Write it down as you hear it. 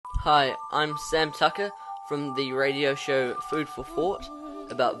Hi, I'm Sam Tucker from the radio show Food for Thought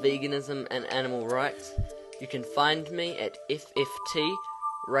about veganism and animal rights. You can find me at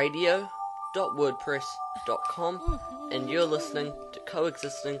fftradio.wordpress.com, and you're listening to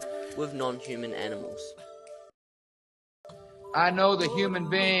Coexisting with Non-Human Animals. I know the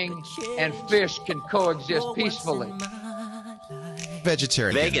human being and fish can coexist peacefully.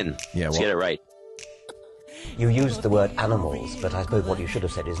 Vegetarian. Vegan. Yeah, Let's get it right. You used the word animals, but I suppose what you should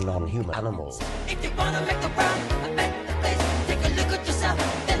have said is non-human animals. If you wanna make the world a better place, take a look at yourself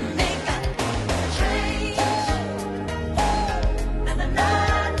and make a change. Na na na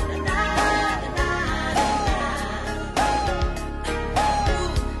na na na na.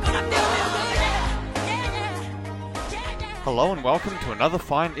 Gonna feel yeah. Hello and welcome to another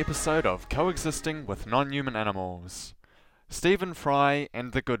fine episode of Coexisting with Non-Human Animals. Stephen Fry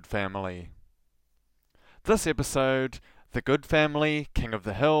and the Good Family. This episode, The Good Family, King of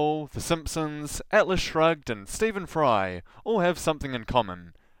the Hill, The Simpsons, Atlas Shrugged, and Stephen Fry all have something in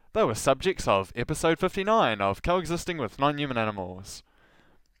common. They were subjects of episode 59 of Coexisting with Non-Human Animals.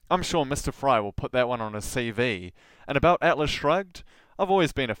 I'm sure Mr. Fry will put that one on his CV. And about Atlas Shrugged, I've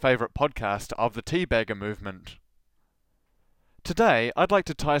always been a favourite podcast of the Teabagger movement. Today, I'd like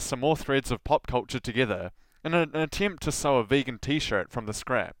to tie some more threads of pop culture together in an attempt to sew a vegan t-shirt from the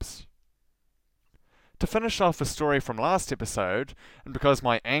scraps. To finish off a story from last episode, and because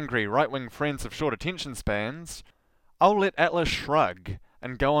my angry right-wing friends have short attention spans, I'll let Atlas shrug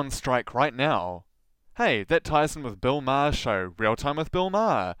and go on strike right now. Hey, that ties in with Bill Maher's show, Real Time with Bill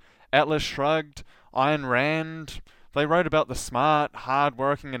Maher. Atlas Shrugged, Ayn Rand. They wrote about the smart,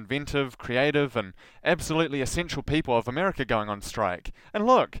 hard-working, inventive, creative, and absolutely essential people of America going on strike. And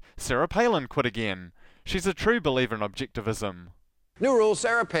look, Sarah Palin quit again. She's a true believer in objectivism. New rule,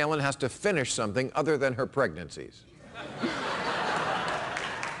 Sarah Palin has to finish something other than her pregnancies.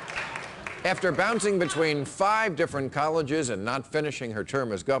 After bouncing between 5 different colleges and not finishing her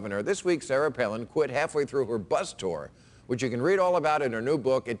term as governor, this week Sarah Palin quit halfway through her bus tour, which you can read all about in her new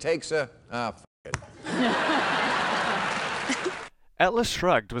book, It Takes a... f*** it. Atlas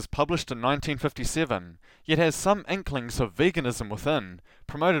Shrugged was published in 1957, yet has some inklings of veganism within,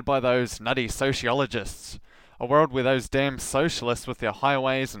 promoted by those nutty sociologists. A world where those damn socialists with their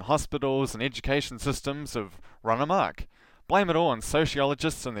highways and hospitals and education systems have run amok. Blame it all on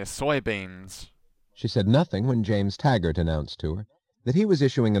sociologists and their soybeans. She said nothing when James Taggart announced to her that he was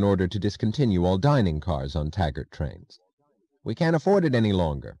issuing an order to discontinue all dining cars on Taggart trains. "We can't afford it any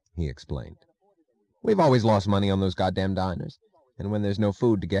longer," he explained. "We've always lost money on those goddamn diners. And when there's no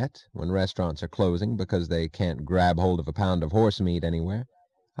food to get, when restaurants are closing because they can't grab hold of a pound of horse meat anywhere,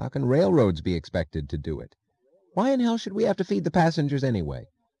 how can railroads be expected to do it? Why in hell should we have to feed the passengers anyway?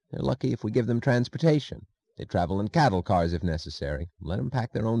 They're lucky if we give them transportation. They travel in cattle cars if necessary. Let them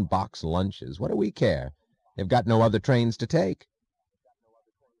pack their own box lunches. What do we care? They've got no other trains to take."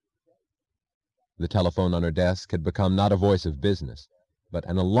 The telephone on her desk had become not a voice of business, but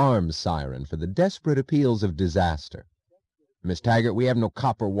an alarm siren for the desperate appeals of disaster. "Miss Taggart, we have no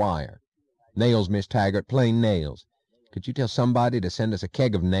copper wire." "Nails, Miss Taggart, plain nails." "Could you tell somebody to send us a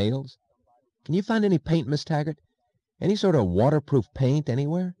keg of nails?" "Can you find any paint, Miss Taggart? Any sort of waterproof paint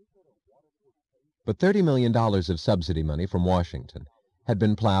anywhere?" But $30 million of subsidy money from Washington had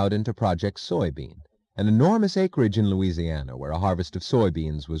been plowed into Project Soybean, an enormous acreage in Louisiana where a harvest of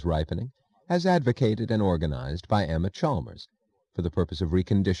soybeans was ripening, as advocated and organized by Emma Chalmers, for the purpose of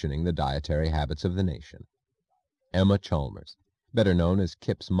reconditioning the dietary habits of the nation. Emma Chalmers, better known as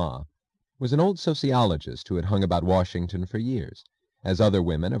Kip's Ma, was an old sociologist who had hung about Washington for years, as other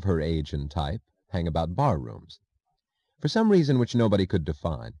women of her age and type hang about bar rooms. For some reason which nobody could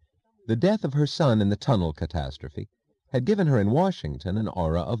define, the death of her son in the tunnel catastrophe had given her in Washington an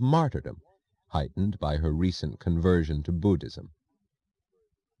aura of martyrdom, heightened by her recent conversion to Buddhism.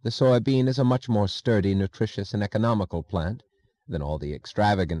 The soybean is a much more sturdy, nutritious, and economical plant than all the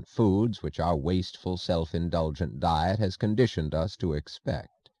extravagant foods which our wasteful, self-indulgent diet has conditioned us to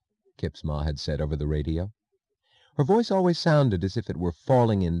expect, Kip's Ma had said over the radio. Her voice always sounded as if it were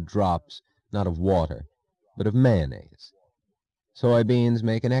falling in drops, not of water, but of mayonnaise. Soybeans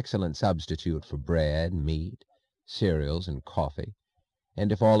make an excellent substitute for bread, meat, cereals, and coffee,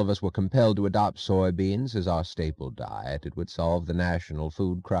 and if all of us were compelled to adopt soybeans as our staple diet, it would solve the national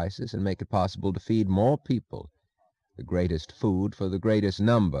food crisis and make it possible to feed more people. The greatest food for the greatest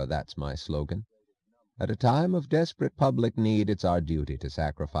number, that's my slogan. At a time of desperate public need, it's our duty to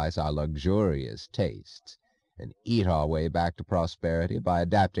sacrifice our luxurious tastes and eat our way back to prosperity by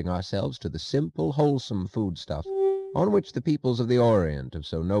adapting ourselves to the simple, wholesome foodstuff on which the peoples of the Orient have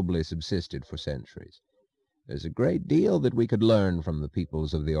so nobly subsisted for centuries. There's a great deal that we could learn from the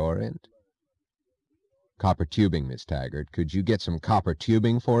peoples of the Orient. Copper tubing, Miss Taggart. Could you get some copper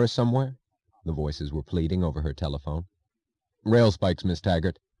tubing for us somewhere? The voices were pleading over her telephone. Rail spikes, Miss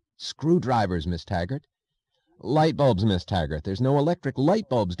Taggart. Screwdrivers, Miss Taggart. Light bulbs, Miss Taggart. There's no electric light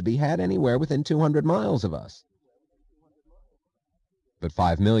bulbs to be had anywhere within 200 miles of us. But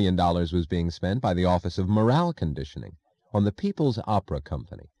 $5 million was being spent by the Office of Morale Conditioning on the People's Opera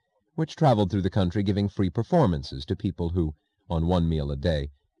Company, which traveled through the country giving free performances to people who, on one meal a day,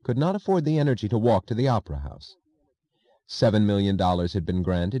 could not afford the energy to walk to the opera house. $7 million had been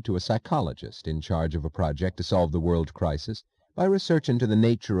granted to a psychologist in charge of a project to solve the world crisis by research into the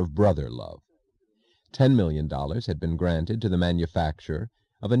nature of brother love. $10 million had been granted to the manufacturer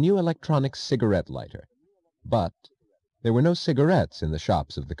of a new electronic cigarette lighter. But there were no cigarettes in the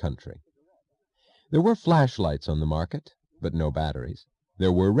shops of the country. There were flashlights on the market, but no batteries.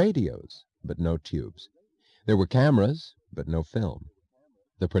 There were radios, but no tubes. There were cameras, but no film.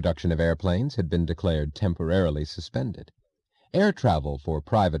 The production of airplanes had been declared temporarily suspended. Air travel for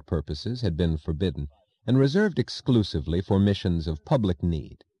private purposes had been forbidden and reserved exclusively for missions of public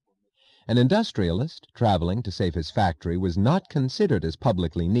need. An industrialist traveling to save his factory was not considered as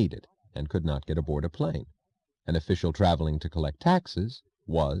publicly needed and could not get aboard a plane. An official traveling to collect taxes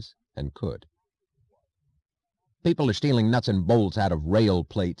was and could. People are stealing nuts and bolts out of rail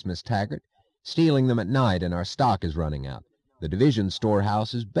plates, Miss Taggart. Stealing them at night, and our stock is running out. The division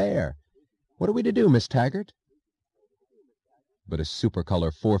storehouse is bare. What are we to do, Miss Taggart? But a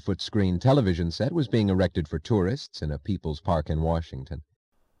supercolor 4-foot screen television set was being erected for tourists in a People's Park in Washington.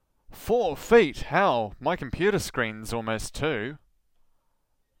 4 feet? How? My computer screen's almost 2.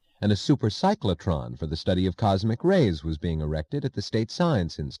 And a super cyclotron for the study of cosmic rays was being erected at the State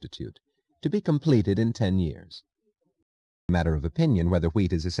Science Institute, to be completed in 10 years. A matter of opinion whether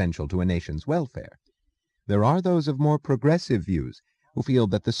wheat is essential to a nation's welfare. There are those of more progressive views who feel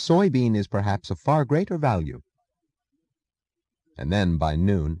that the soybean is perhaps of far greater value. And then, by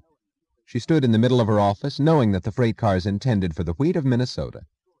noon, she stood in the middle of her office, knowing that the freight cars intended for the wheat of Minnesota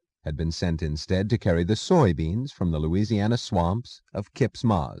had been sent instead to carry the soybeans from the Louisiana swamps of Kip's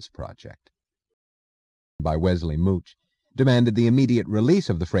Ma's project. By Wesley Mooch, demanded the immediate release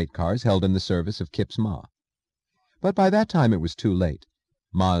of the freight cars held in the service of Kip's Ma. But by that time it was too late.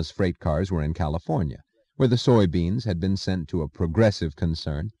 Ma's freight cars were in California, where the soybeans had been sent to a progressive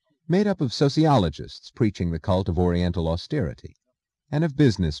concern made up of sociologists preaching the cult of Oriental austerity, and of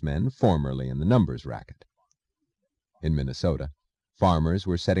businessmen formerly in the numbers racket. In Minnesota, farmers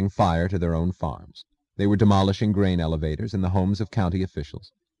were setting fire to their own farms. They were demolishing grain elevators in the homes of county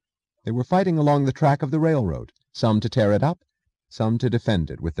officials. They were fighting along the track of the railroad, some to tear it up, some to defend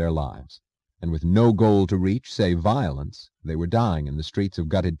it with their lives. And with no goal to reach save violence, they were dying in the streets of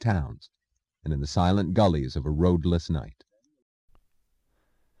gutted towns and in the silent gullies of a roadless night.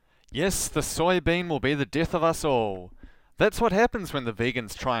 Yes, the soybean will be the death of us all. That's what happens when the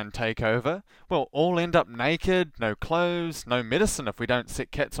vegans try and take over. We'll all end up naked, no clothes, no medicine if we don't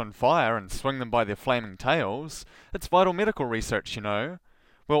set cats on fire and swing them by their flaming tails. It's vital medical research, you know.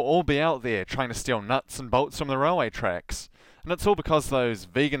 We'll all be out there trying to steal nuts and bolts from the railway tracks. And it's all because those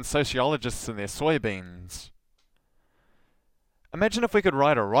vegan sociologists and their soybeans. Imagine if we could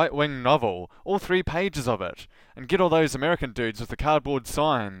write a right-wing novel, all 3 pages of it, and get all those American dudes with the cardboard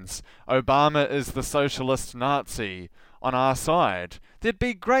signs, "Obama is the socialist Nazi," on our side. They'd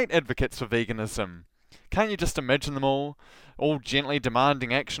be great advocates for veganism. Can't you just imagine them all gently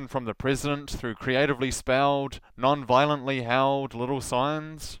demanding action from the president through creatively spelled, non-violently held little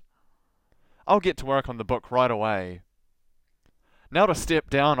signs? I'll get to work on the book right away. Now to step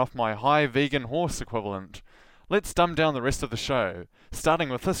down off my high vegan horse equivalent. Let's dumb down the rest of the show, starting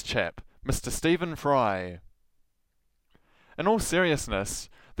with this chap, Mr. Stephen Fry. In all seriousness,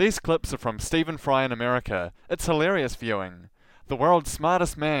 these clips are from Stephen Fry in America. It's hilarious viewing. The world's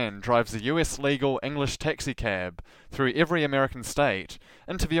smartest man drives a US legal English taxicab through every American state,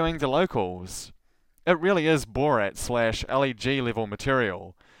 interviewing the locals. It really is Borat/LEG level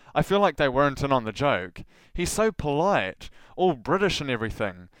material. I feel like they weren't in on the joke. He's so polite, all British and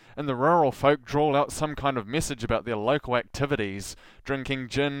everything, and the rural folk drawl out some kind of message about their local activities, drinking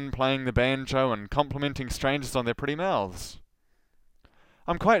gin, playing the banjo, and complimenting strangers on their pretty mouths.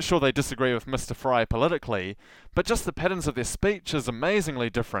 I'm quite sure they disagree with Mr. Fry politically, but just the patterns of their speech is amazingly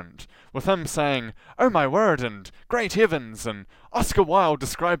different, with him saying, "Oh my word," and "Great heavens," and "Oscar Wilde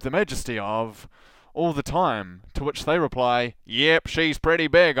described the majesty of," all the time, to which they reply, "Yep, she's pretty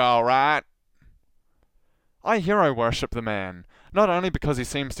big, all right." I hero worship the man, not only because he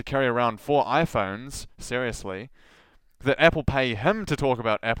seems to carry around 4 iPhones, seriously, that Apple pay him to talk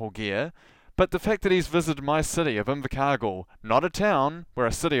about Apple gear, But the fact that he's visited my city of Invercargill, not a town, we're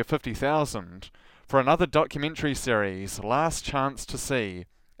a city of 50,000, for another documentary series, Last Chance to See,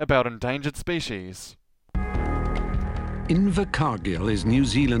 about endangered species. Invercargill is New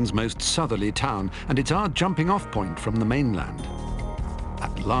Zealand's most southerly town, and it's our jumping-off point from the mainland.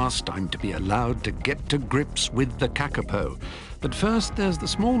 At last, I'm to be allowed to get to grips with the kakapo. But first, there's the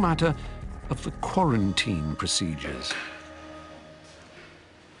small matter of the quarantine procedures.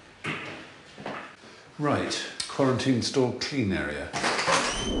 Right, quarantine store clean area.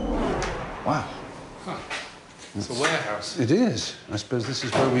 Wow. Huh. It's a warehouse. It is. I suppose this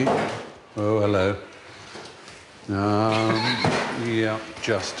is where we... Oh, hello. Yeah,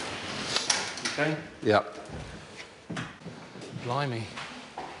 just. Okay. Yeah. Blimey.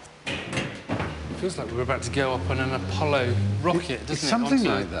 Feels like we're about to go up on an Apollo rocket, doesn't it? Something Onto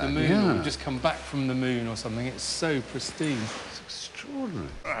like that, the moon. yeah. We've just come back from the moon or something. It's so pristine. It's extraordinary.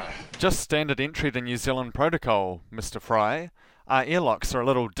 Just standard entry to New Zealand protocol, Mr. Fry. Our airlocks are a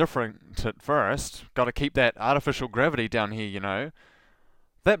little different at first. Got to keep that artificial gravity down here, you know.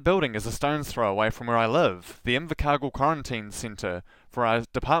 That building is a stone's throw away from where I live, the Invercargill Quarantine Centre for our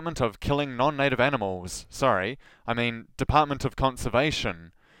Department of Killing Non-Native Animals. Sorry, I mean Department of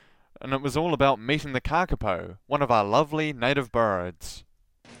Conservation. And it was all about meeting the kakapo, one of our lovely native birds.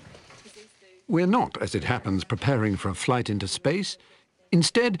 We're not, as it happens, preparing for a flight into space.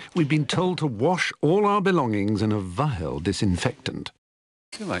 Instead, we've been told to wash all our belongings in a vile disinfectant.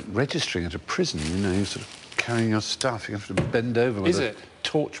 I feel like registering at a prison, you know, you're sort of carrying your stuff. You have to bend over with a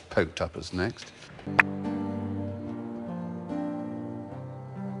torch poked up us next.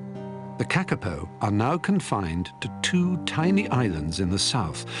 The kakapo are now confined to 2 tiny islands in the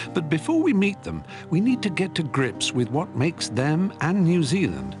south. But before we meet them, we need to get to grips with what makes them and New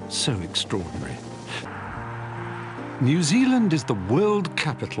Zealand so extraordinary. New Zealand is the world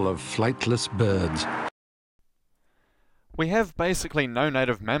capital of flightless birds. We have basically no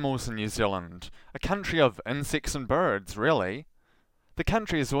native mammals in New Zealand, a country of insects and birds, really. The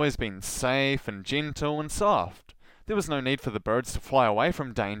country has always been safe and gentle and soft. There was no need for the birds to fly away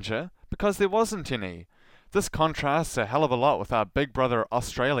from danger, because there wasn't any. This contrasts a hell of a lot with our big brother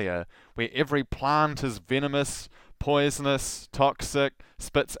Australia, where every plant is venomous, poisonous, toxic,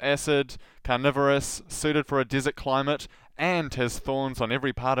 spits acid, carnivorous, suited for a desert climate, and has thorns on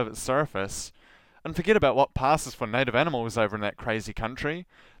every part of its surface. And forget about what passes for native animals over in that crazy country.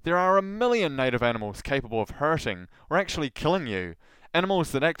 There are a million native animals capable of hurting or actually killing you,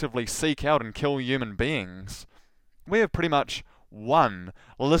 animals that actively seek out and kill human beings. We have pretty much one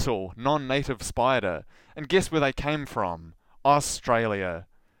little non-native spider, and guess where they came from? Australia.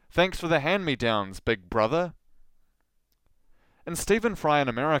 Thanks for the hand-me-downs, big brother. In Stephen Fry in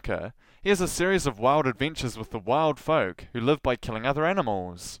America, he has a series of wild adventures with the wild folk who live by killing other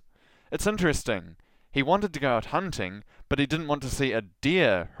animals. It's interesting. He wanted to go out hunting, but he didn't want to see a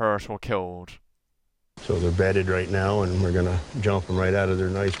deer hurt or killed. So they're bedded right now, and we're going to jump them right out of their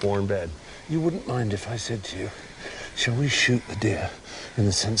nice warm bed. You wouldn't mind if I said to you, shall we shoot the deer in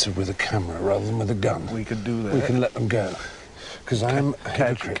the sense of with a camera rather than with a gun? We could do that. We can let them go. Because I'm a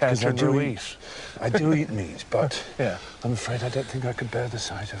hypocrite. Catch and release. I do eat meat, but yeah. I'm afraid I don't think I could bear the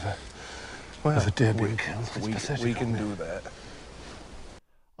sight of a deer being killed. It's pathetic. We can do that.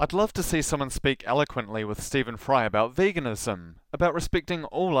 I'd love to see someone speak eloquently with Stephen Fry about veganism, about respecting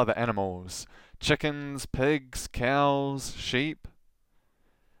all other animals. Chickens, pigs, cows, sheep.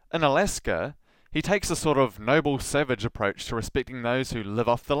 In Alaska, he takes a sort of noble savage approach to respecting those who live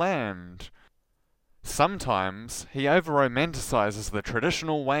off the land. Sometimes he over-romanticizes the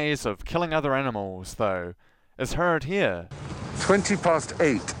traditional ways of killing other animals, though, as heard here.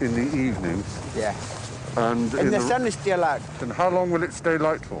 8:20 in the evening. Yeah. And the sun is still out. And how long will it stay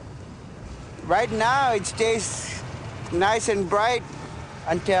light for? Right now, it stays nice and bright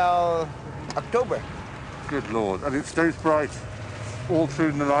until October. Good Lord. And it stays bright all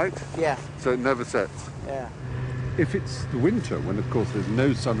through the night? Yeah. So it never sets? Yeah. If it's the winter, when of course there's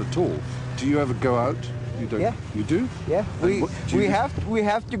no sun at all, do you ever go out? You don't? Yeah. You do? Yeah. We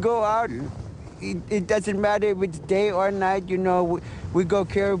have to go out. Yeah. It doesn't matter if it's day or night. You know, we go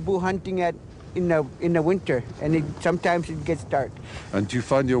caribou hunting in the winter, and sometimes it gets dark. And do you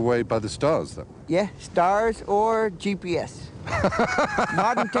find your way by the stars, then? Yeah, stars or GPS.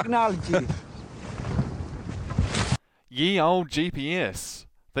 Modern technology. Ye old GPS.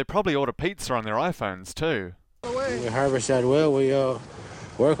 They probably order pizza on their iPhones too. We harvest at will. We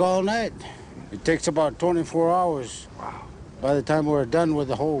work all night. It takes about 24 hours. Wow. By the time we're done with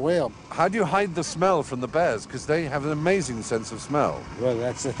the whole whale. How do you hide the smell from the bears? Because they have an amazing sense of smell. Well,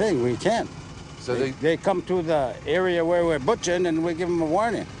 that's the thing. We can't. So they come to the area where we're butchering, and we give them a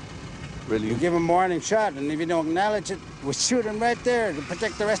warning. Really? You give them a warning shot, and if you don't acknowledge it, we shoot them right there to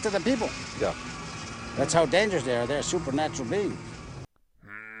protect the rest of the people. Yeah. That's how dangerous they are. They're supernatural beings.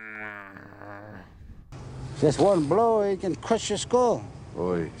 Just one blow, it can crush your skull.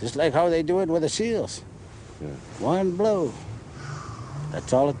 Oy. Just like how they do it with the SEALs. Yeah. One blow.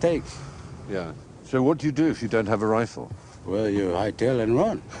 That's all it takes. Yeah. So what do you do if you don't have a rifle? Well, you hightail and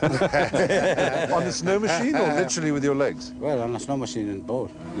run. On the snow machine or literally with your legs? Well, on a snow machine and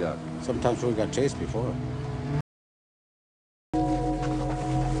boat. Yeah. Sometimes we got chased before.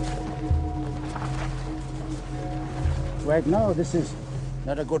 Right now, this is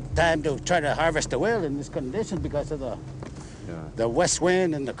not a good time to try to harvest the whale in this condition because of the west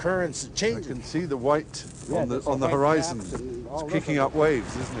wind and the currents changing. I can see the white Yeah, on there's the a white horizon. caps and all It's kicking over. up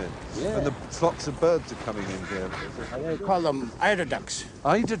waves, isn't it? Yeah. And the flocks of birds are coming in here. They call them eider ducks.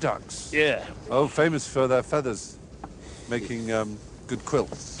 Eider ducks? Yeah. Oh, famous for their feathers, making good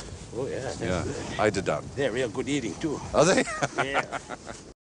quilts. Oh, yeah. Yeah, eider duck. They're real good eating, too. Are they? Yeah.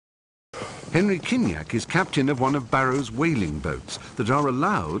 Henry Kinyak is captain of one of Barrow's whaling boats that are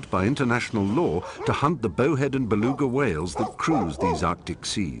allowed by international law to hunt the bowhead and beluga whales that cruise these Arctic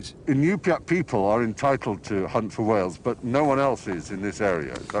seas. Inupiat people are entitled to hunt for whales, but no one else is in this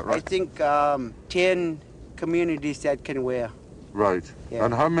area. Is that I right? think 10 communities that can wear. Right. Yeah.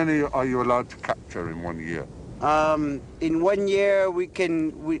 And how many are you allowed to capture in 1 year? In 1 year,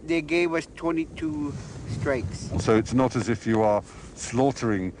 they gave us 22 strikes. So it's not as if you are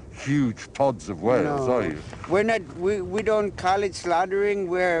slaughtering huge pods of whales, No. are you? We're not. We don't call it slaughtering.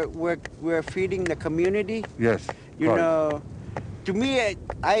 We're feeding the community. Yes. You right. know, to me,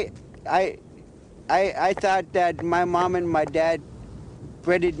 I thought that my mom and my dad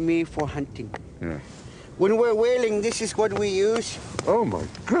bred me for hunting. Yeah. When we're whaling, this is what we use. Oh my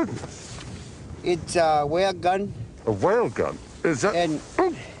goodness! It's a whale gun. A whale gun? Is that? And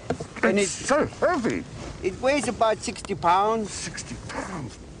it's so heavy. It weighs about 60 pounds. 60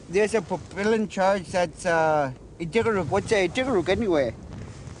 pounds. There's a propellant charge that's Iditarod. What's a Iditarod anyway?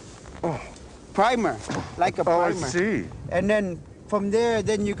 Oh. Primer, like a Oh, I primer. see. And then from there,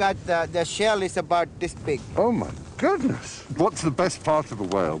 then you got the shell is about this big. Oh my goodness! What's the best part of a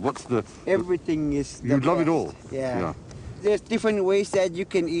whale? What's the? Everything is. the You love it best. all. Yeah. There's different ways that you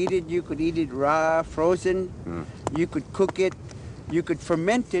can eat it. You could eat it raw, frozen. Yeah. You could cook it. You could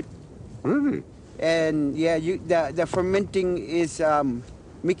ferment it. Really? And yeah, the fermenting is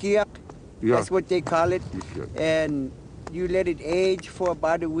mikiak. Yeah. That's what they call it. Mikiak. And you let it age for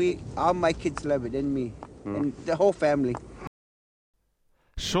about a week. All my kids love it, and me, and the whole family.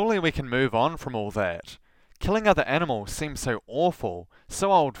 Surely we can move on from all that. Killing other animals seems so awful,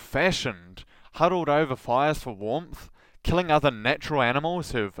 so old-fashioned, huddled over fires for warmth, killing other natural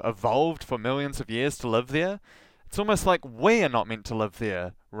animals who've evolved for millions of years to live there. It's almost like we are not meant to live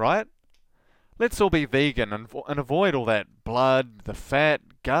there, right? Let's all be vegan and avoid all that blood, the fat,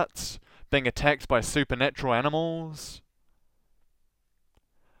 guts, being attacked by supernatural animals.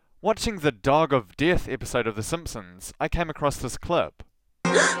 Watching the Dog of Death episode of The Simpsons, I came across this clip.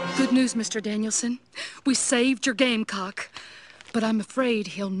 Good news, Mr. Danielson. We saved your gamecock, but I'm afraid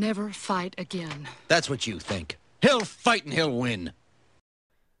he'll never fight again. That's what you think. He'll fight and he'll win.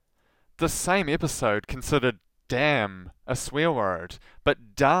 The same episode considered damn a swear word,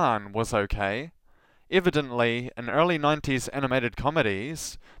 but darn was okay. Evidently, in early 90s animated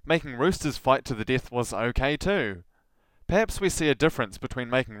comedies, making roosters fight to the death was okay too. Perhaps we see a difference between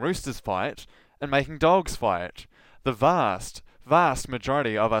making roosters fight and making dogs fight. The vast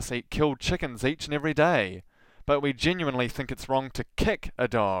majority of us eat killed chickens each and every day, but we genuinely think it's wrong to kick a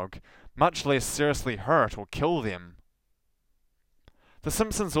dog, much less seriously hurt or kill them. The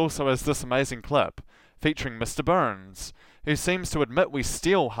Simpsons also has this amazing clip, featuring Mr. Burns, who seems to admit we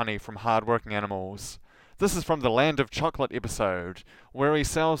steal honey from hard-working animals. This is from the Land of Chocolate episode, where he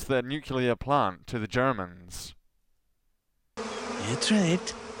sells the nuclear plant to the Germans. That's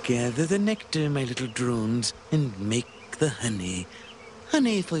right. Gather the nectar, my little drones, and make the honey.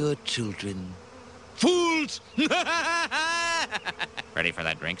 Honey for your children. Fools! Ready for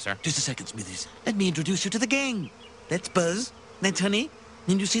that drink, sir? Just a second, Smithers. Let me introduce you to the gang. That's Buzz. That's Honey.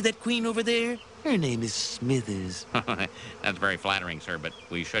 And you see that queen over there? Her name is Smithers. That's very flattering, sir, but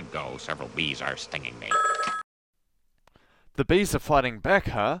we should go. Several bees are stinging me. The bees are fighting back,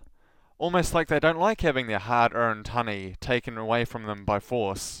 huh? Almost like they don't like having their hard-earned honey taken away from them by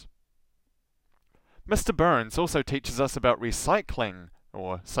force. Mr. Burns also teaches us about recycling,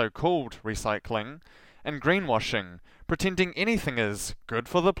 or so-called recycling, and greenwashing, pretending anything is good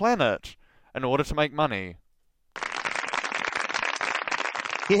for the planet, in order to make money.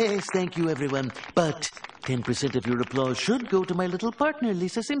 Yes, thank you, everyone. But 10% of your applause should go to my little partner,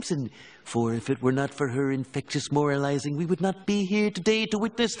 Lisa Simpson. For if it were not for her infectious moralizing, we would not be here today to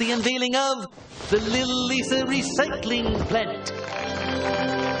witness the unveiling of the Little Lisa Recycling Plant.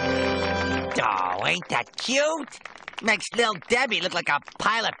 Oh, ain't that cute? Makes little Debbie look like a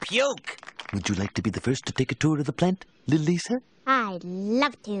pile of puke. Would you like to be the first to take a tour of the plant, Little Lisa? I'd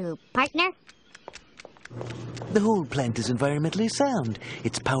love to, partner. The whole plant is environmentally sound.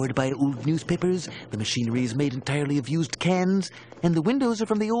 It's powered by old newspapers, the machinery is made entirely of used cans, and the windows are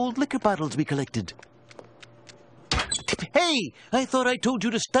from the old liquor bottles we collected. Hey! I thought I told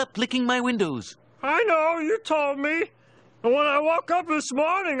you to stop licking my windows. I know, you told me. And when I woke up this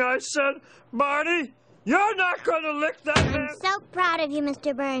morning, I said, Marty, you're not going to lick that man. I'm so proud of you,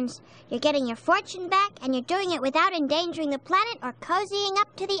 Mr. Burns. You're getting your fortune back, and you're doing it without endangering the planet or cozying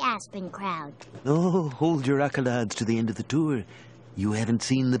up to the Aspen crowd. Oh, hold your accolades to the end of the tour. You haven't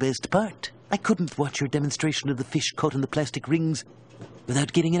seen the best part. I couldn't watch your demonstration of the fish caught in the plastic rings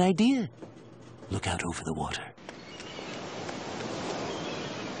without getting an idea. Look out over the water.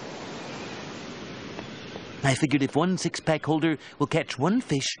 I figured if one six-pack holder will catch one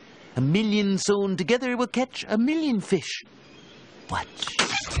fish, 1 million sewn together will catch 1 million fish. Watch.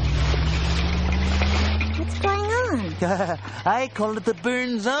 What's going on? I call it the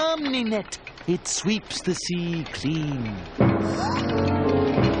Burns Omni-Net. It sweeps the sea clean.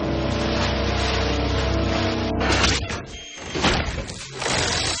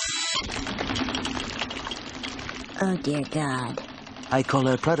 Oh, dear God. I call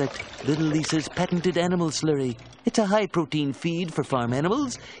our product Little Lisa's Patented Animal Slurry. It's a high-protein feed for farm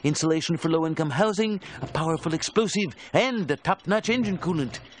animals, insulation for low-income housing, a powerful explosive, and a top-notch engine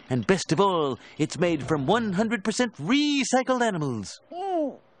coolant. And best of all, it's made from 100% recycled animals.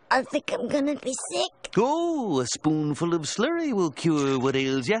 I think I'm gonna be sick. Oh, a spoonful of slurry will cure what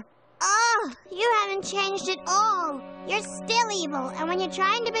ails ya. Oh, you haven't changed at all. You're still evil, and when you're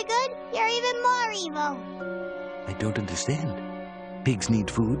trying to be good, you're even more evil. I don't understand. Pigs need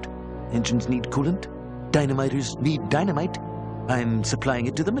food, engines need coolant, dynamiters need dynamite. I'm supplying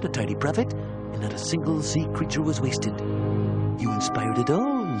it to them at a tidy profit, and not a single sea creature was wasted. You inspired it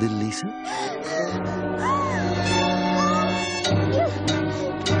all, Little Lisa.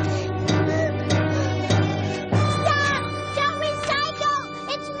 Don't recycle!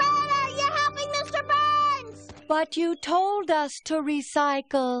 It's murder! You're helping Mr. Burns! But you told us to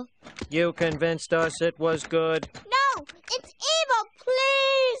recycle. You convinced us it was good. No! It's evil!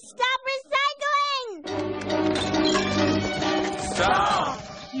 Please! Stop recycling! Stop!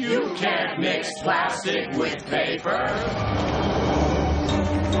 You can't mix plastic with paper.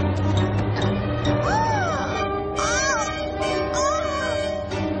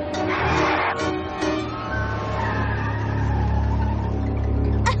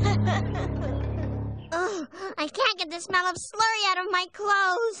 I can't get the smell of slurry out of my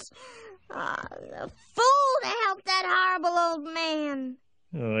clothes. The fool to help that horrible old man.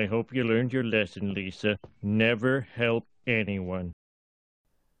 Oh, I hope you learned your lesson, Lisa. Never help anyone.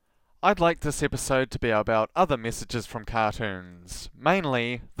 I'd like this episode to be about other messages from cartoons,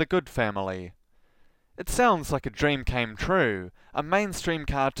 mainly The Good Family. It sounds like a dream came true, a mainstream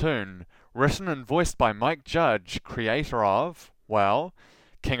cartoon, written and voiced by Mike Judge, creator of, well,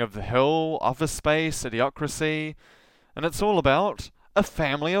 King of the Hill, Office Space, Idiocracy, and it's all about a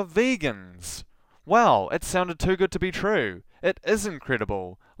family of vegans. Wow, it sounded too good to be true. It is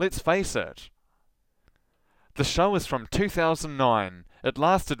incredible, let's face it. The show is from 2009. It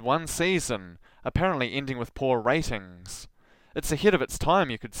lasted 1 season, apparently ending with poor ratings. It's ahead of its time,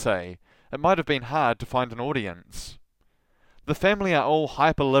 you could say. It might have been hard to find an audience. The family are all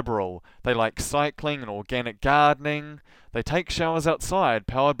hyper-liberal. They like cycling and organic gardening. They take showers outside,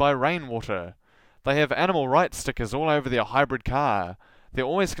 powered by rainwater. They have animal rights stickers all over their hybrid car. They're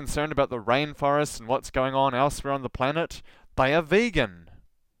always concerned about the rainforest and what's going on elsewhere on the planet. They are vegan.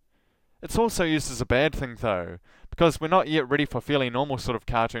 It's also used as a bad thing, though, because we're not yet ready for fairly normal sort of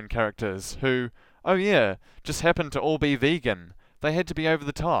cartoon characters who, oh yeah, just happen to all be vegan. They had to be over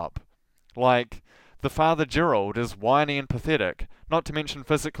the top. Like, the father Gerald is whiny and pathetic, not to mention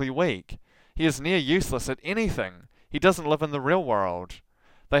physically weak. He is near useless at anything. He doesn't live in the real world.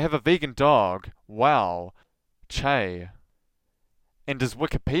 They have a vegan dog, wow, Che. And as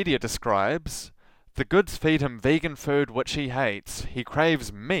Wikipedia describes, the goods feed him vegan food which he hates. He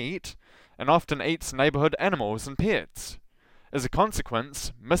craves meat, and often eats neighborhood animals and pets. As a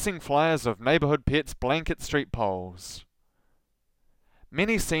consequence, missing flyers of neighborhood pets blanket street poles.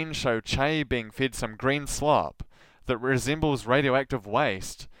 Many scenes show Che being fed some green slop that resembles radioactive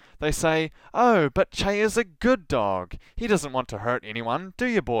waste. They say, "Oh, but Che is a good dog. He doesn't want to hurt anyone, do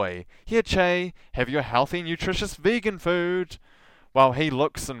you, boy? Here, Che, have your healthy, nutritious vegan food." While he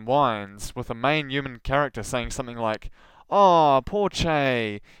looks and whines, with the main human character saying something like, "Aw, poor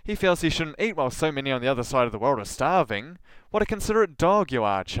Che. He feels he shouldn't eat while so many on the other side of the world are starving. What a considerate dog you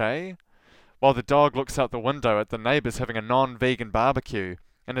are, Che." While the dog looks out the window at the neighbours having a non-vegan barbecue,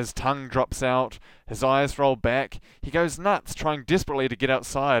 and his tongue drops out, his eyes roll back, he goes nuts trying desperately to get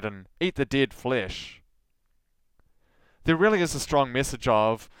outside and eat the dead flesh. There really is a strong message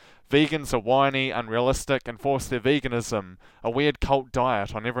of vegans are whiny, unrealistic, and force their veganism, a weird cult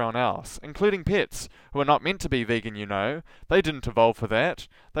diet on everyone else, including pets, who are not meant to be vegan, you know. They didn't evolve for that.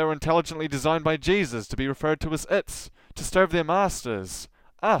 They were intelligently designed by Jesus to be referred to as its, to serve their masters,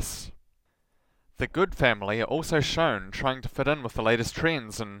 us. The Good family are also shown trying to fit in with the latest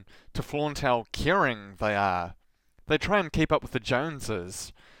trends and to flaunt how caring they are. They try and keep up with the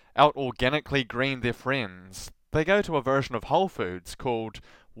Joneses, out organically green their friends. They go to a version of Whole Foods called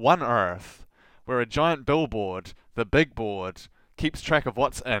One Earth, where a giant billboard, the big board, keeps track of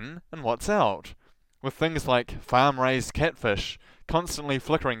what's in and what's out, with things like farm-raised catfish constantly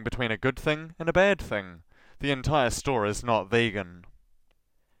flickering between a good thing and a bad thing. The entire store is not vegan.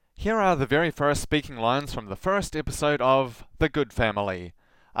 Here are the very first speaking lines from the first episode of The Good Family,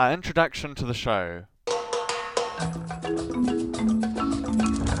 our introduction to the show.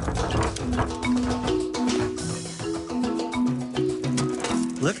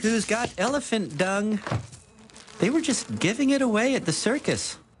 Look who's got elephant dung. They were just giving it away at the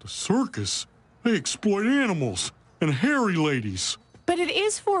circus. The circus? They exploit animals and hairy ladies. But it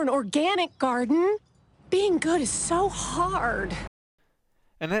is for an organic garden. Being good is so hard.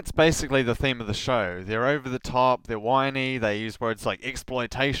 And that's basically the theme of the show. They're over the top, they're whiny, they use words like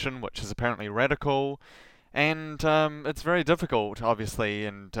exploitation, which is apparently radical, and it's very difficult, obviously,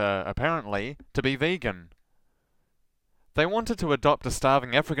 and apparently, to be vegan. They wanted to adopt a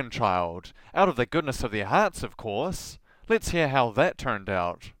starving African child, out of the goodness of their hearts, of course. Let's hear how that turned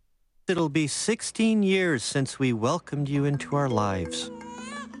out. It'll be 16 years since we welcomed you into our lives.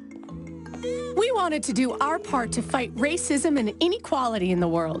 We wanted to do our part to fight racism and inequality in the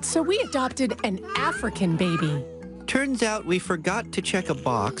world, so we adopted an African baby. Turns out we forgot to check a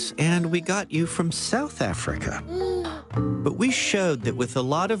box, and we got you from South Africa. But we showed that with a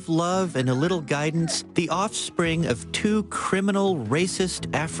lot of love and a little guidance, the offspring of two criminal, racist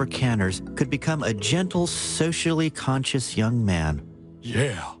Afrikaners could become a gentle, socially conscious young man.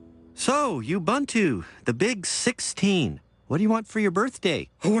 Yeah. So, Ubuntu, the big 16. What do you want for your birthday?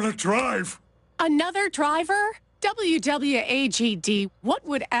 I want to drive. Another driver? WWAGD, what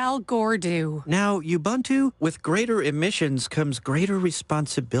would Al Gore do? Now, Ubuntu, with greater emissions comes greater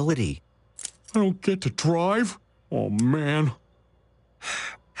responsibility. I don't get to drive? Oh, man.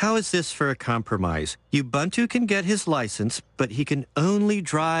 How is this for a compromise? Ubuntu can get his license, but he can only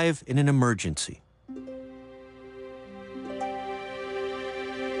drive in an emergency.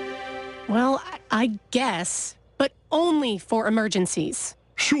 Well, I guess, but only for emergencies.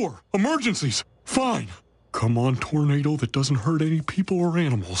 Sure, emergencies. Fine. Come on, tornado that doesn't hurt any people or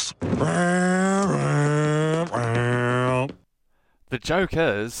animals. The joke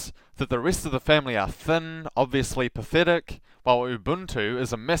is that the rest of the family are thin, obviously pathetic, while Ubuntu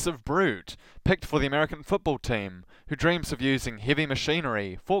is a massive brute, picked for the American football team, who dreams of using heavy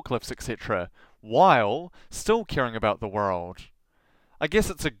machinery, forklifts, etc., while still caring about the world. I guess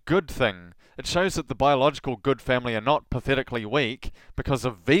it's a good thing. It shows that the biological good family are not pathetically weak because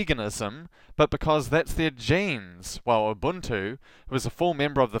of veganism, but because that's their genes, while Ubuntu, who is a full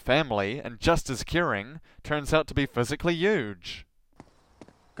member of the family and just as caring, turns out to be physically huge.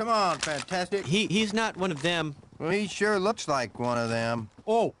 Come on, Fantastic. He's not one of them. Well, he sure looks like one of them.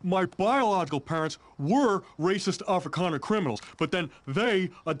 Oh, my biological parents were racist Afrikaner criminals, but then they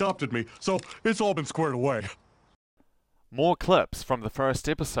adopted me, so it's all been squared away. More clips from the first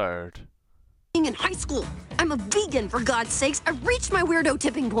episode. In high school, I'm a vegan, for God's sakes. I reached my weirdo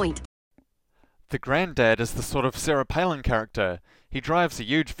tipping point. The granddad is the sort of Sarah Palin character. He drives a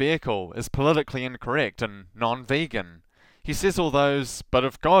huge vehicle, is politically incorrect and non-vegan. He says all those, "but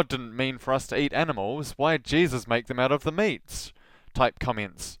if God didn't mean for us to eat animals, why'd Jesus make them out of the meats?" type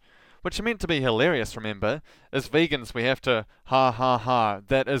comments. Which are meant to be hilarious, remember. As vegans we have to, ha ha ha,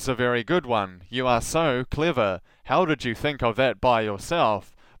 that is a very good one. You are so clever. How did you think of that by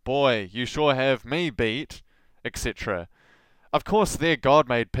yourself? Boy, you sure have me beat, etc. Of course their God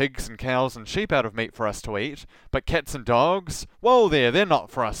made pigs and cows and sheep out of meat for us to eat, but cats and dogs? Whoa there, they're not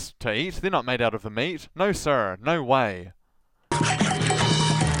for us to eat. They're not made out of the meat. No sir, no way.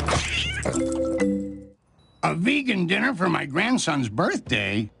 A vegan dinner for my grandson's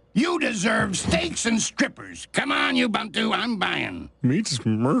birthday? You deserve steaks and strippers. Come on, you Bantu, I'm buying. Meat's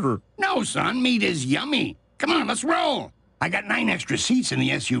murder. No, son, meat is yummy. Come on, let's roll. I got 9 extra seats in the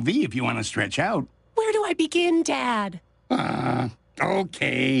SUV if you want to stretch out. Where do I begin, Dad?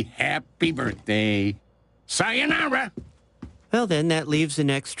 Okay. Happy birthday. Sayonara. Well, then that leaves an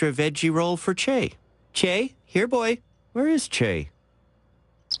extra veggie roll for Che. Che, here, boy. Where is Che?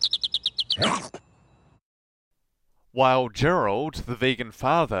 While Gerald, the vegan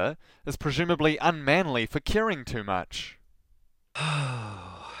father, is presumably unmanly for caring too much.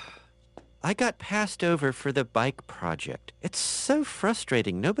 I got passed over for the bike project. It's so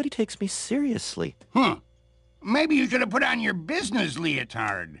frustrating. Nobody takes me seriously. Huh. Maybe you should have put on your business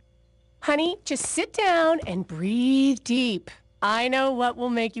leotard. Honey, just sit down and breathe deep. I know what will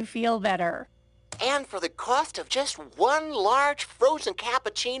make you feel better. And for the cost of just 1 large frozen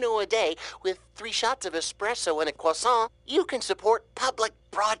cappuccino a day with 3 shots of espresso and a croissant, you can support public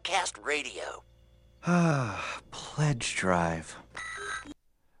broadcast radio. Pledge drive.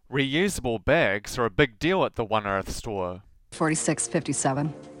 Reusable bags are a big deal at the One Earth store.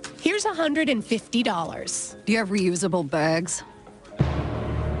 $46.57. Here's $150. Do you have reusable bags?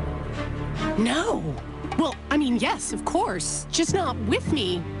 No. Well, I mean, yes, of course. Just not with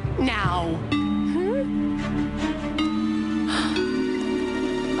me now.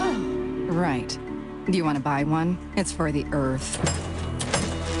 Right. Do you want to buy one? It's for the Earth.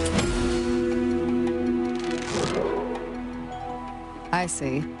 I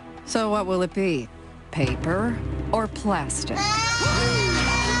see. So what will it be? Paper or plastic?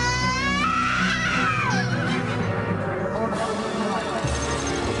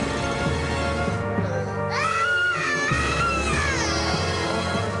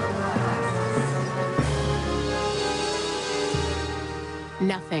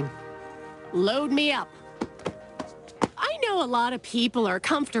 Nothing. Load me up. I know a lot of people are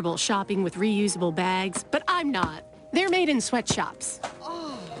comfortable shopping with reusable bags, but I'm not. They're made in sweatshops.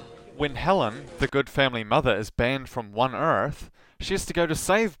 When Helen, the good family mother, is banned from One Earth, she has to go to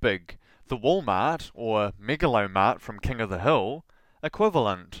Save Big, the Walmart, or Megalomart from King of the Hill,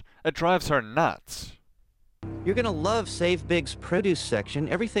 equivalent. It drives her nuts. You're gonna love Save Big's produce section.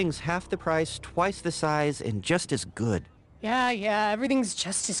 Everything's half the price, twice the size, and just as good. Yeah, everything's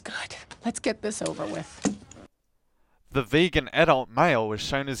just as good. Let's get this over with. The vegan adult male is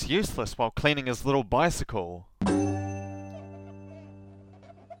shown as useless while cleaning his little bicycle.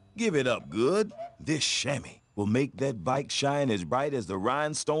 Give it up, Good. This chamois will make that bike shine as bright as the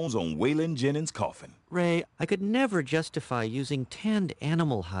rhinestones on Waylon Jennings' coffin. Ray, I could never justify using tanned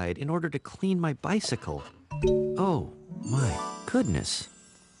animal hide in order to clean my bicycle. Oh, my goodness.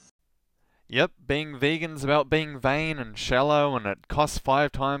 Yep, being vegan's about being vain and shallow, and it costs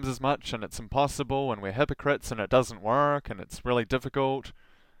 5 times as much, and it's impossible, and we're hypocrites, and it doesn't work, and it's really difficult.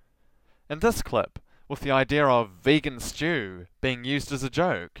 In this clip, with the idea of vegan stew being used as a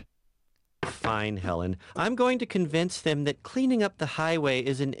joke. Fine, Helen. I'm going to convince them that cleaning up the highway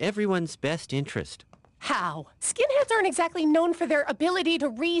is in everyone's best interest. How? Skinheads aren't exactly known for their ability to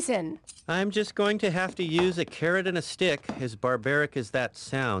reason. I'm just going to have to use a carrot and a stick, as barbaric as that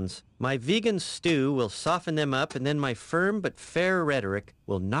sounds. My vegan stew will soften them up, and then my firm but fair rhetoric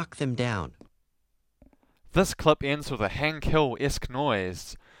will knock them down. This clip ends with a Hank Hill-esque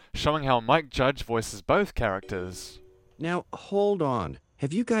noise, showing how Mike Judge voices both characters. Now, hold on.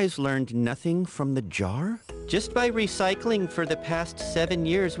 Have you guys learned nothing from the jar? Just by recycling for the past 7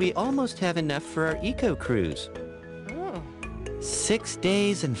 years, we almost have enough for our eco-cruise. 6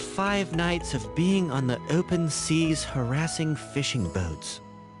 days and 5 nights of being on the open seas harassing fishing boats.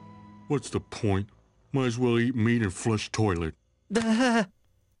 What's the point? Might as well eat meat and flush toilet. That's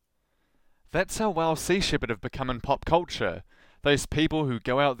how well Sea Shepherd have become in pop culture. Those people who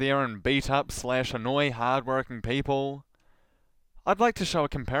go out there and beat up / annoy hard-working people. I'd like to show a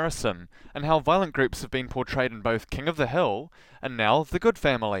comparison and how violent groups have been portrayed in both King of the Hill and now The Good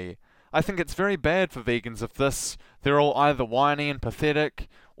Family. I think it's very bad for vegans if they're all either whiny and pathetic,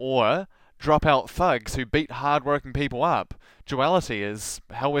 or drop-out thugs who beat hard-working people up. Duality is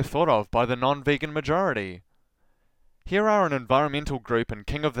how we're thought of by the non-vegan majority. Here are an environmental group in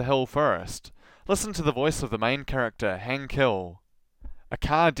King of the Hill first. Listen to the voice of the main character, Hank Hill. A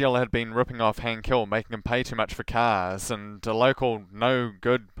car dealer had been ripping off Hank Hill, making him pay too much for cars, and a local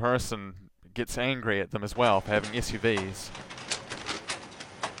no-good person gets angry at them as well for having SUVs.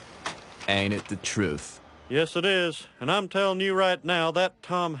 Ain't it the truth? Yes, it is. And I'm telling you right now, that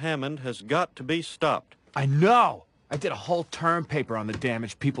Tom Hammond has got to be stopped. I know! I did a whole term paper on the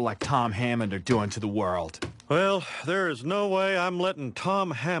damage people like Tom Hammond are doing to the world. Well, there is no way I'm letting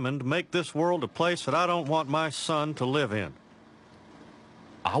Tom Hammond make this world a place that I don't want my son to live in.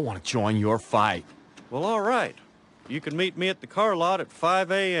 I want to join your fight. Well, all right. You can meet me at the car lot at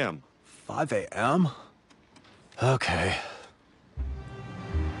 5 a.m. 5 a.m.? Okay.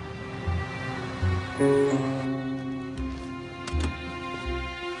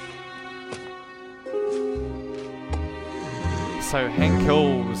 So Hank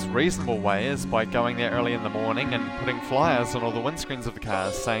Hill's reasonable way is by going there early in the morning and putting flyers on all the windscreens of the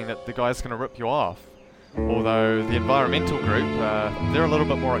cars saying that the guy's going to rip you off. Although the environmental group, they're a little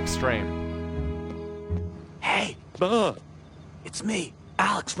bit more extreme. Hey! It's me,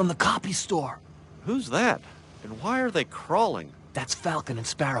 Alex from the copy store. Who's that? And why are they crawling? That's Falcon and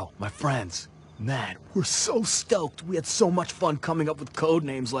Sparrow, my friends. Man, we're so stoked. We had so much fun coming up with code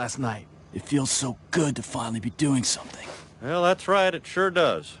names last night. It feels so good to finally be doing something. Well, that's right, it sure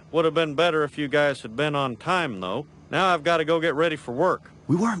does. Would have been better if you guys had been on time, though. Now I've got to go get ready for work.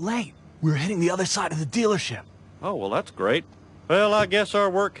 We weren't late. We were hitting the other side of the dealership. Oh, well, that's great. Well, I guess our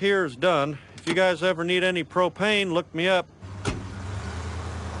work here is done. If you guys ever need any propane, look me up.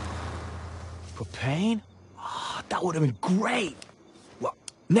 Propane? Oh, that would have been great. Well,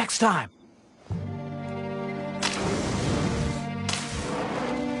 next time.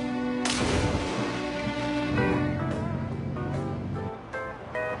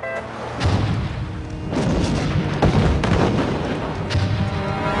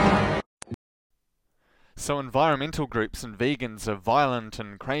 So environmental groups and vegans are violent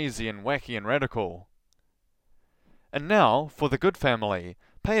and crazy and wacky and radical. And now, for the good family,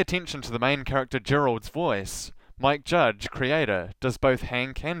 pay attention to the main character Gerald's voice. Mike Judge, creator, does both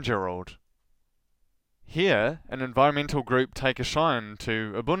Hank and Gerald. Here, an environmental group take a shine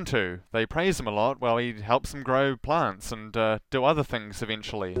to Ubuntu. They praise him a lot while he helps them grow plants and do other things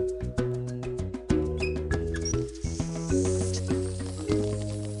eventually.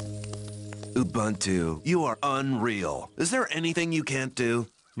 Ubuntu, you are unreal. Is there anything you can't do?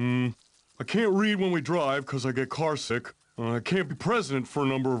 I can't read when we drive because I get car sick. I can't be president for a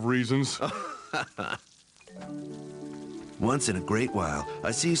number of reasons. Once in a great while,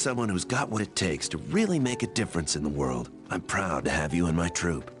 I see someone who's got what it takes to really make a difference in the world. I'm proud to have you in my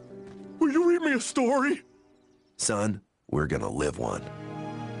troop. Will you read me a story? Son, we're gonna live one.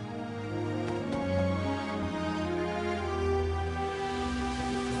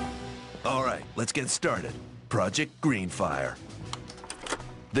 All right, let's get started. Project Greenfire.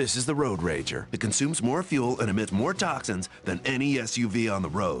 This is the Road Rager. It consumes more fuel and emits more toxins than any SUV on the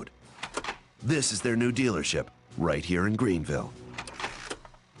road. This is their new dealership, right here in Greenville.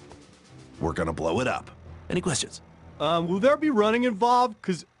 We're gonna blow it up. Any questions? Will there be running involved?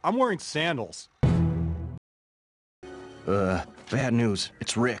 Because I'm wearing sandals. Bad news.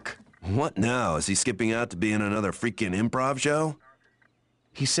 It's Rick. What now? Is he skipping out to be in another freaking improv show?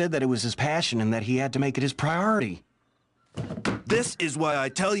 He said that it was his passion and that he had to make it his priority. This is why I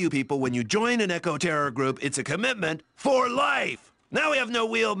tell you people, when you join an eco-terror group, it's a commitment for life. Now we have no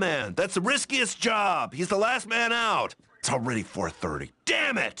wheelman. That's the riskiest job. He's the last man out. It's already 4:30.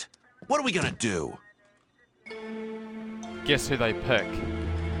 Damn it! What are we gonna do? Guess who they pick?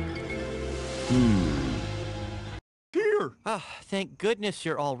 Here! Thank goodness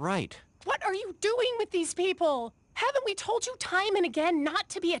you're all right. What are you doing with these people? Haven't we told you time and again not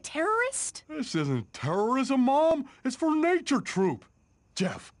to be a terrorist? This isn't terrorism, Mom. It's for Nature Troop.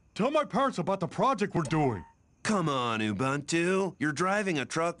 Jeff, tell my parents about the project we're doing. Come on, Ubuntu. You're driving a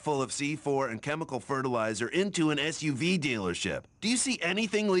truck full of C4 and chemical fertilizer into an SUV dealership. Do you see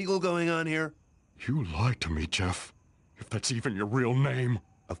anything legal going on here? You lied to me, Jeff. If that's even your real name.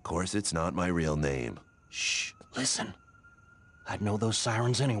 Of course it's not my real name. Shh, listen. I'd know those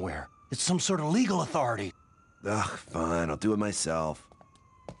sirens anywhere. It's some sort of legal authority. Ugh, fine, I'll do it myself.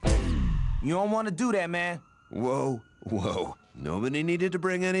 You don't want to do that, man. Whoa, whoa. Nobody needed to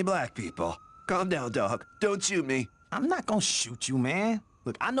bring any black people. Calm down, dog. Don't shoot me. I'm not gonna shoot you, man.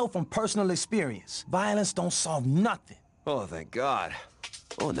 Look, I know from personal experience, violence don't solve nothing. Oh, thank God.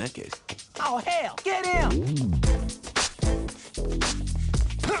 Oh, in that case. Oh, hell, get him!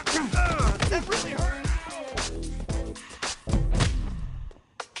 That really hurt.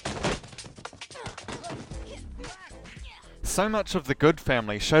 So much of the Good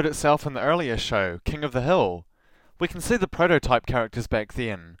family showed itself in the earlier show, King of the Hill. We can see the prototype characters back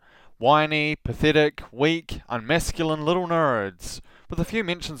then. Whiny, pathetic, weak, unmasculine little nerds, with a few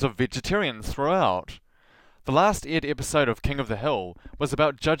mentions of vegetarians throughout. The last aired episode of King of the Hill was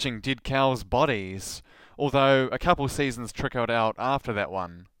about judging dead cows' bodies, although a couple seasons trickled out after that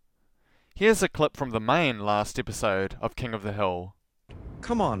one. Here's a clip from the main last episode of King of the Hill.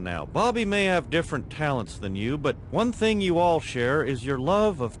 Come on now, Bobby may have different talents than you, but one thing you all share is your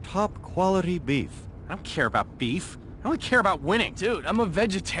love of top-quality beef. I don't care about beef. I only care about winning. Dude, I'm a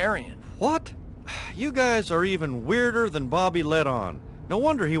vegetarian. What? You guys are even weirder than Bobby let on. No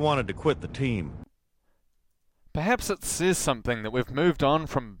wonder he wanted to quit the team. Perhaps it says something that we've moved on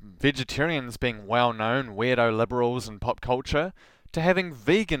from vegetarians being well-known weirdo liberals in pop culture to having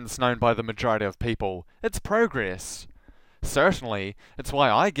vegans known by the majority of people. It's progress. Certainly, it's why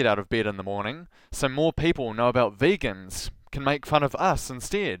I get out of bed in the morning, so more people know about vegans, can make fun of us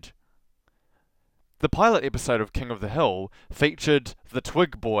instead. The pilot episode of King of the Hill featured the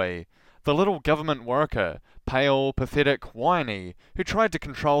Twig Boy, the little government worker, pale, pathetic, whiny, who tried to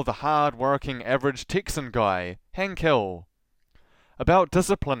control the hard-working average Texan guy, Hank Hill. About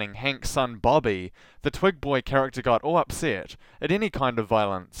disciplining Hank's son Bobby, the Twig Boy character got all upset at any kind of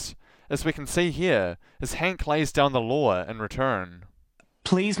violence, as we can see here, as Hank lays down the law in return.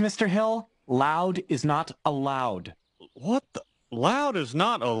 Please, Mr. Hill, loud is not allowed. What the? Loud is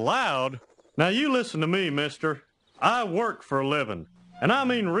not allowed? Now you listen to me, mister. I work for a living. And I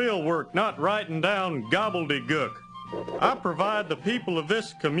mean real work, not writing down gobbledygook. I provide the people of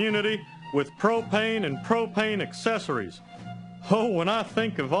this community with propane and propane accessories. Oh, when I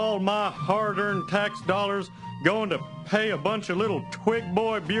think of all my hard-earned tax dollars going to pay a bunch of little twig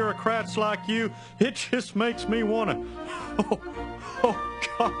boy bureaucrats like you, it just makes me want to... Oh,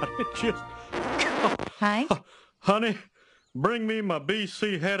 God, it just... Hi? Honey, bring me my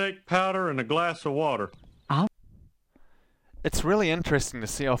BC headache powder and a glass of water. It's really interesting to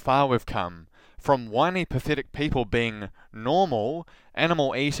see how far we've come, from whiny, pathetic people being normal,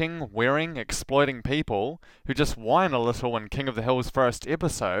 animal-eating, wearing, exploiting people who just whine a little in King of the Hill's first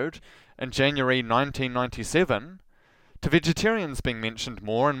episode in January 1997, to vegetarians being mentioned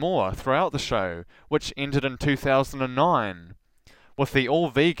more and more throughout the show, which ended in 2009, with the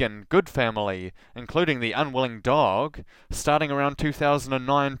all-vegan Good Family, including the unwilling dog, starting around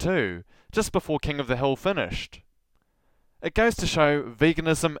 2009 too, just before King of the Hill finished. It goes to show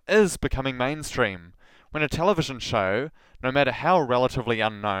veganism is becoming mainstream, when a television show, no matter how relatively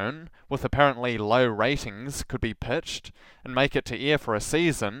unknown, with apparently low ratings, could be pitched and make it to air for a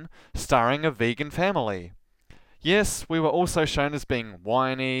season, starring a vegan family. Yes, we were also shown as being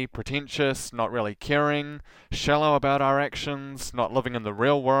whiny, pretentious, not really caring, shallow about our actions, not living in the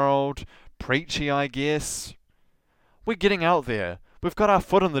real world, preachy, I guess. We're getting out there. We've got our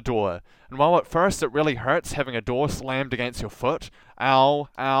foot in the door, and while at first it really hurts having a door slammed against your foot, ow,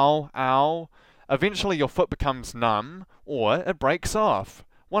 ow, ow, eventually your foot becomes numb, or it breaks off,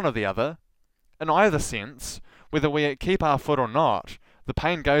 one or the other. In either sense, whether we keep our foot or not, the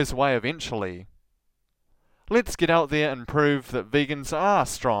pain goes away eventually. Let's get out there and prove that vegans are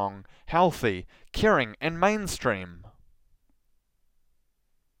strong, healthy, caring, and mainstream.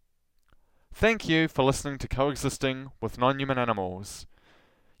 Thank you for listening to Coexisting with Non-Human Animals.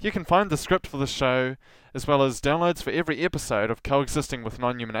 You can find the script for the show, as well as downloads for every episode of Coexisting with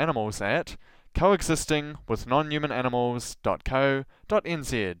Non-Human Animals at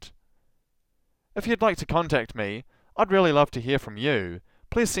coexistingwithnonhumananimals.co.nz. If you'd like to contact me, I'd really love to hear from you.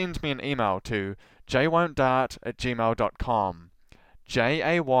 Please send me an email to jaywon'tdart@gmail.com,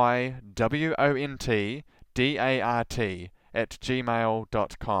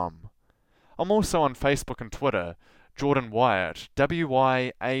 jaywon'tdart@gmail.com. I'm also on Facebook and Twitter, Jordan Wyatt,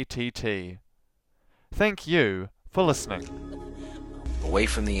 W-Y-A-T-T. Thank you for listening. Away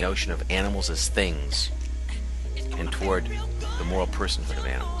from the notion of animals as things and toward the moral personhood of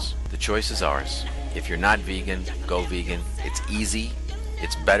animals. The choice is ours. If you're not vegan, go vegan. It's easy.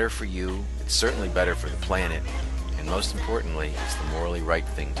 It's better for you. It's certainly better for the planet. And most importantly, it's the morally right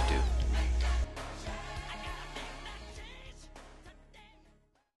thing to do.